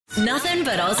Nothing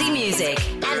but Aussie music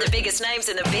and the biggest names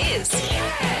in the biz.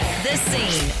 The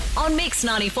Scene on Mix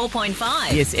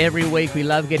 94.5. Yes, every week we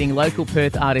love getting local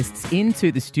Perth artists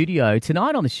into the studio.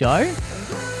 Tonight on the show,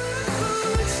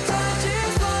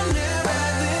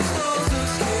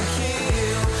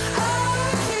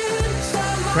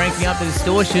 cranking up the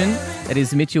distortion. That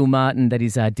is Mitchell Martin. That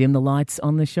is Dim the Lights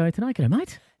on the show tonight. G'day,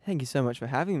 mate. Thank you so much for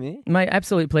having me. Mate,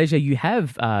 absolute pleasure. You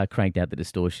have cranked out the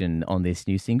distortion on this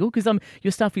new single because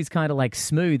your stuff is kind of like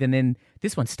smooth, and then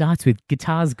this one starts with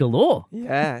guitars galore.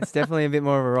 Yeah, it's definitely a bit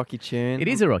more of a rocky tune. It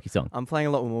is a rocky song. I'm playing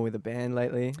a lot more with the band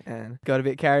lately and got a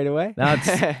bit carried away. No,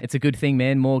 it's a good thing,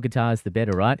 man. More guitars, the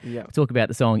better, right? Yeah. We'll talk about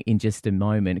the song in just a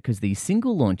moment because the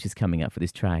single launch is coming up for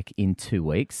this track in 2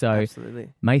 weeks. So Absolutely.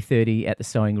 May 30 at the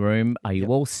Sewing Room. Are you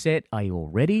all set? Are you all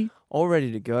ready? All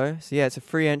ready to go. So yeah, it's a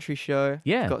free entry show.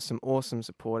 Yeah. I've got some awesome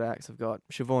support acts. I've got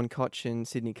Siobhan Cochin,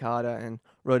 Sydney Carter and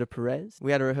Rhoda Perez.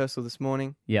 We had a rehearsal this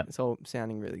morning. Yeah. It's all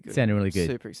sounding really good. Sounding really good.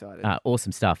 Super excited.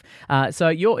 Awesome stuff. So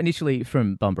you're initially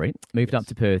from Bunbury, moved up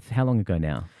to Perth. How long ago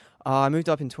now? I moved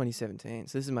up in 2017,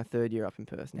 so this is my third year up in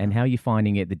Perth now. And how are you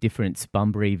finding it, the difference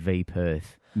Bunbury v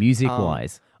Perth,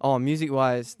 music-wise?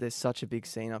 Music-wise, there's such a big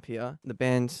scene up here. The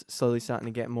band's slowly starting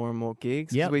to get more and more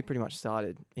gigs. Yep. We pretty much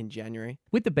started in January.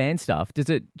 With the band stuff, does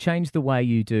it change the way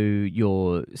you do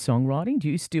your songwriting? Do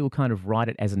you still kind of write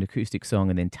it as an acoustic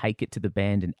song and then take it to the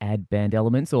band and add band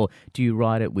elements? Or do you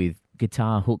write it with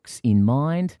guitar hooks in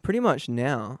mind? Pretty much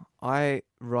now, I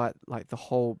write like the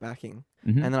whole backing.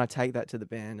 Mm-hmm. And then I take that to the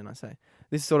band and I say,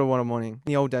 this is sort of what I'm wanting. In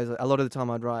the old days, a lot of the time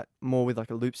I'd write more with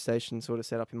like a loop station sort of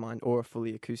setup in mind or a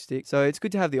fully acoustic. So it's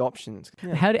good to have the options.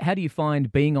 Yeah. How do you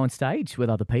find being on stage with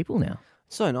other people now?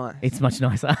 So nice. It's much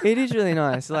nicer. It is really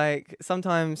nice. Like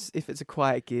sometimes if it's a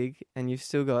quiet gig and you've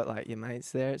still got like your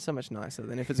mates there, it's so much nicer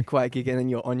than if it's a quiet gig and then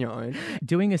you're on your own.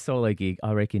 Doing a solo gig,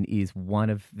 I reckon, is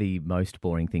one of the most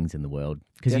boring things in the world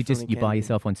because you by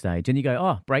yourself on stage and you go,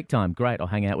 oh, break time, great, I'll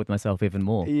hang out with myself even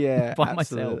more. Yeah, by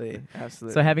absolutely, myself.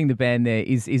 Absolutely. So having the band there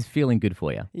is feeling good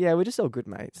for you. Yeah, we're just all good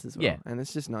mates as well. Yeah. And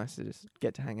it's just nice to just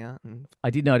get to hang out. And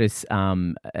I did notice,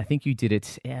 I think you did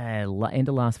it end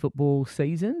of last football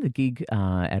season, the gig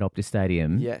at Optus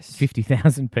Stadium. Yes.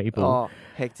 50,000 people. Oh,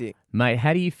 hectic. Mate,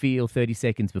 how do you feel 30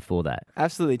 seconds before that?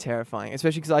 Absolutely terrifying,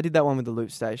 especially because I did that one with the loop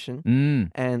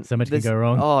station. And so much can go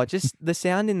wrong. Oh, just the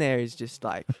sound in there is just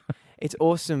like... It's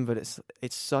awesome, but it's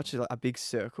such a big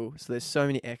circle. So there's so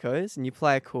many echoes, and you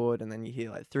play a chord, and then you hear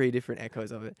like 3 different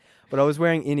echoes of it. But I was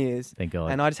wearing in-ears, thank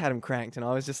God, and I just had them cranked, and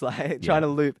I was just like trying to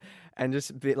loop, and just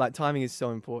a bit like timing is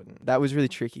so important. That was really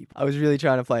tricky. I was really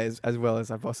trying to play as well as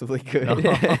I possibly could.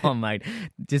 Oh, mate,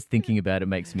 just thinking about it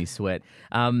makes me sweat.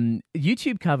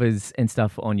 YouTube covers and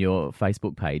stuff on your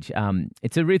Facebook page.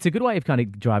 It's a good way of kind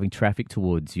of driving traffic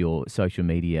towards your social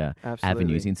media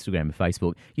avenues, Instagram and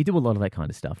Facebook. You do a lot of that kind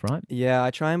of stuff, right? Yeah,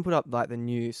 I try and put up like the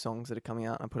new songs that are coming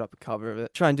out. I put up a cover of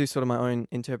it. Try and do sort of my own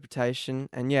interpretation,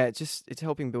 and yeah, it's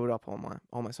helping build up all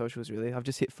my socials really. I've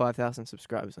just hit 5,000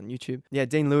 subscribers on YouTube. Yeah,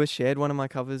 Dean Lewis shared one of my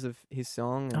covers of his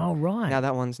song. Oh right. Now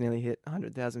that one's nearly hit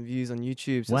 100,000 views on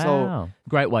YouTube. So wow,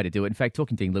 great way to do it. In fact,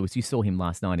 talking to Dean Lewis, you saw him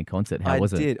last night in concert. How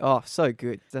was it? I did. Oh, so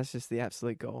good. That's just the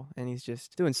absolute goal, and he's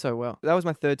just doing so well. That was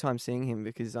my third time seeing him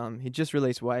because he just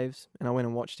released Waves, and I went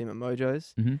and watched him at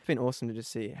Mojo's. Mm-hmm. It's been awesome to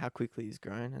just see how quickly he's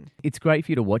grown. And it's great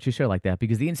for you to watch a show like that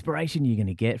because the inspiration you're going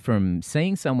to get from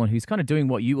seeing someone who's kind of doing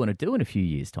what you want to do in a few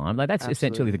years' time, like that's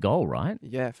essentially the goal, right?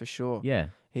 Yeah, for sure. Yeah.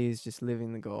 He's just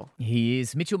living the goal. He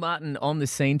is. Mitchell Martin on the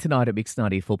scene tonight at Mix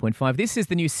 94.5. This is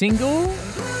the new single,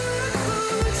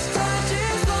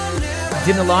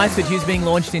 Dim the Lights, which is being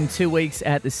launched in 2 weeks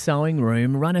at the Sewing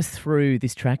Room. Run us through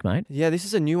this track, mate. Yeah, this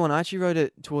is a new one. I actually wrote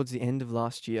it towards the end of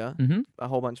last year. Mm-hmm. A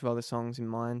whole bunch of other songs in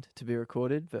mind to be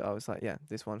recorded, but I was like, yeah,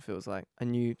 this one feels like a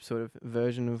new sort of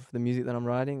version of the music that I'm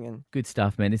writing. And good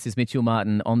stuff, man. This is Mitchell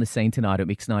Martin on the scene tonight at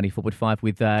Mix 94.5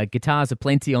 with guitars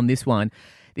aplenty on this one.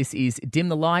 This is Dim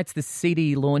the Lights. The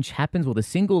CD launch happens, the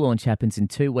single launch happens in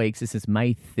 2 weeks. This is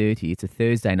May 30. It's a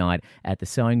Thursday night at the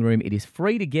Sewing Room. It is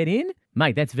free to get in.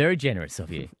 Mate, that's very generous of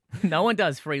you. No one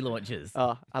does free launches.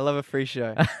 Oh, I love a free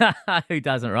show. Who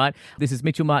doesn't, right? This is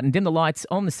Mitchell Martin, Dim the Lights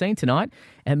on the scene tonight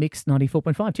at Mix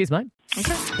 94.5. Cheers, mate.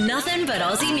 Nothing but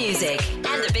Aussie music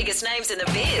and the biggest names in the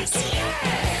biz.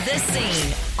 The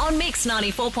Scene on Mix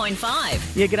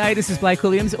 94.5. Yeah, g'day, this is Blake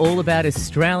Williams, all about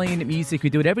Australian music. We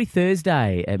do it every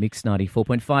Thursday at Mix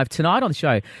 94.5. Tonight on the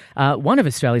show, one of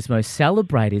Australia's most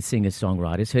celebrated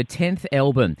singer-songwriters, her 10th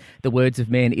album, The Words of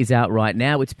Men, is out right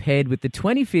now. It's paired with the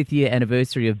 25th year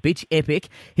anniversary of Bitch Epic,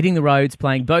 hitting the roads,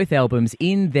 playing both albums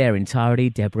in their entirety.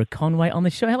 Deborah Conway on the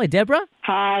show. Hello, Deborah.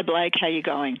 Hi, Blake. How you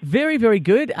going? Very, very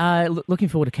good. Looking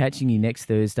forward to catching you next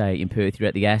Thursday in Perth. You're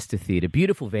at the Astor Theatre.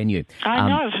 Beautiful venue. I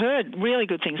know. I've heard really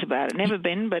good things about it. Never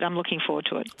been, but I'm looking forward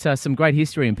to it. So some great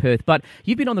history in Perth. But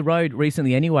you've been on the road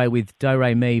recently anyway with Do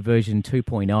Re Mi version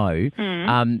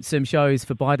 2.0. Some shows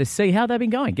for By the Sea. How have they been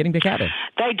going? Getting back out there?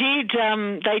 They did.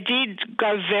 They did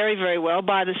go very, very well.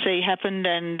 By the Sea happened,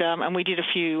 and we did a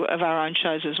few of our own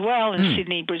shows as well in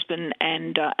Sydney, Brisbane,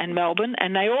 and Melbourne,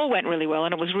 and they all went really well.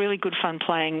 And it was really good fun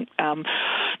playing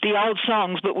the old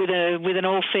songs, but with an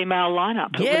all-female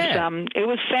lineup. It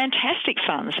was fantastic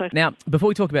fun. So now, before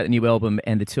we talk about the new album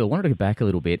and the tour, I wanted to go back a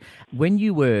little bit. When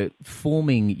you were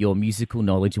forming your musical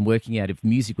knowledge and working out if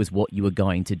music was what you were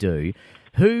going to do,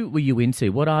 who were you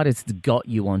into? What artists got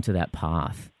you onto that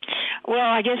path? Well,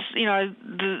 I guess,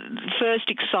 the first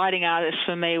exciting artists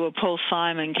for me were Paul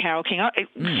Simon, Carole King,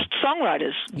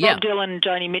 songwriters, Bob Dylan,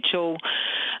 Joni Mitchell.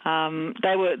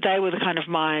 They were the kind of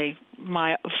my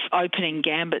opening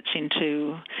gambits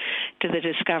into the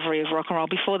discovery of rock and roll.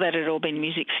 Before that, it had all been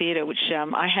music theatre, which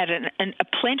I had a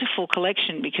plentiful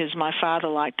collection because my father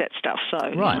liked that stuff, so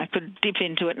I could dip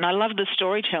into it. And I love the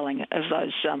storytelling of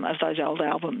those old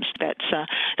albums.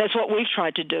 That's what we've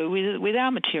tried to do with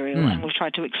our material, and we've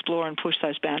tried to explore and push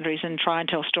those boundaries and try and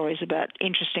tell stories about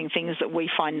interesting things that we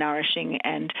find nourishing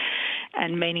and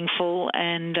meaningful,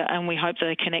 and we hope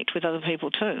they connect with other people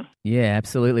too. Yeah,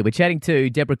 absolutely. We're chatting to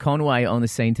Deborah Conway on the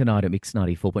scene tonight at Mix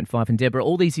 94.5. And Deborah,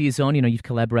 all these years on, you've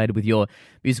collaborated with your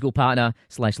musical partner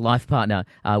 / life partner,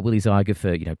 Willie Zeiger,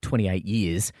 for 28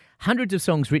 years. Hundreds of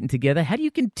songs written together. How do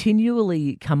you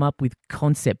continually come up with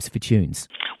concepts for tunes?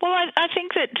 Well, I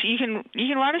think that you can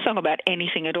write a song about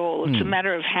anything at all. It's a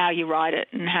matter of how you write it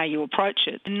and how you approach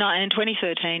it. In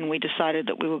 2013, we decided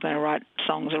that we were going to write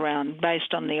songs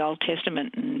based on the Old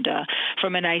Testament, and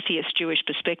from an atheist Jewish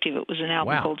perspective, it was an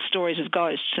album called Stories of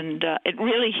Ghosts, and it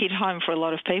really hit home for a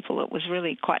lot of people. It was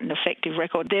really quite an effective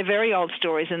record. They're very old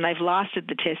stories, and they've lasted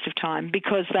the test of time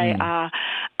because they are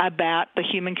about the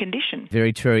human condition.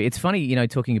 Very true. It's funny,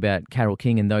 talking about Carole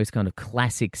King and those kind of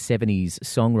classic 70s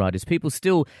songwriters. People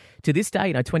still, to this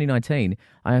day, 2019,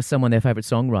 I ask someone their favourite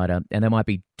songwriter, and they might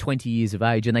be 20 years of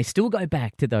age, and they still go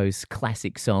back to those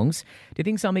classic songs. Do you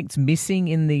think something's missing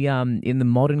in the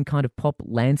modern kind of pop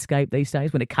landscape these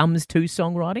days when it comes to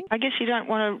songwriting? I guess you don't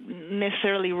want to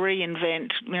necessarily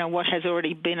reinvent, what has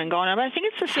already been and gone. But I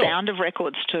think it's the sound of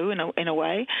records too, in a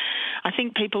way. I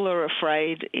think people are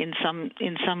afraid in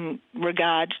some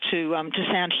regard to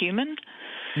sound human.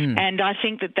 And I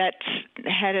think that's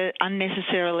had an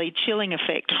unnecessarily chilling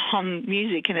effect on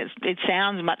music, and it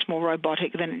sounds much more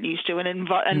robotic than it used to.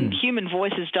 And human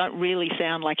voices don't really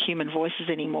sound like human voices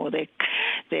anymore.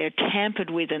 They're tampered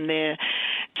with, and they're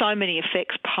so many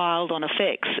effects piled on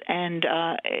effects, and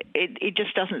it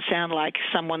just doesn't sound like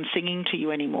someone singing to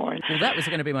you anymore. Well, that was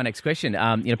going to be my next question.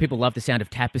 People love the sound of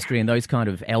Tapestry and those kind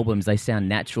of albums. They sound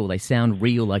natural. They sound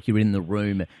real, like you're in the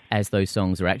room as those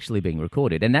songs are actually being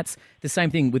recorded. And that's the same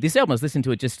thing with this album. I was listening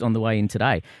to it just on the way in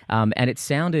today, and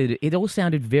it all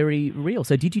sounded very real.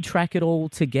 So did you track it all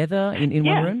together in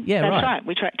one room? Yeah, that's right.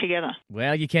 We tracked together.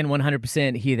 Well, you can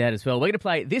 100% hear that as well. We're going to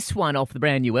play this one off the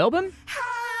brand new album.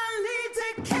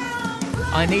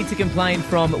 I Need to Complain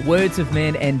from Words of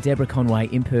Men and Deborah Conway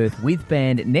in Perth with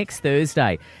band next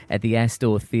Thursday at the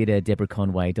Astor Theatre,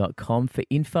 deborahconway.com for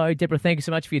info. Deborah, thank you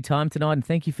so much for your time tonight, and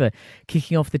thank you for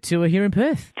kicking off the tour here in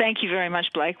Perth. Thank you very much,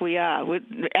 Blake. We're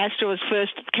Astor's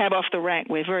first cab off the rank.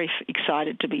 We're very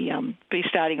excited to be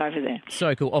starting over there.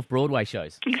 So cool. Off-Broadway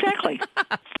shows. Exactly.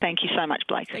 Thank you so much,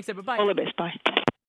 Blake. Thanks, Deborah. Bye. All the best. Bye.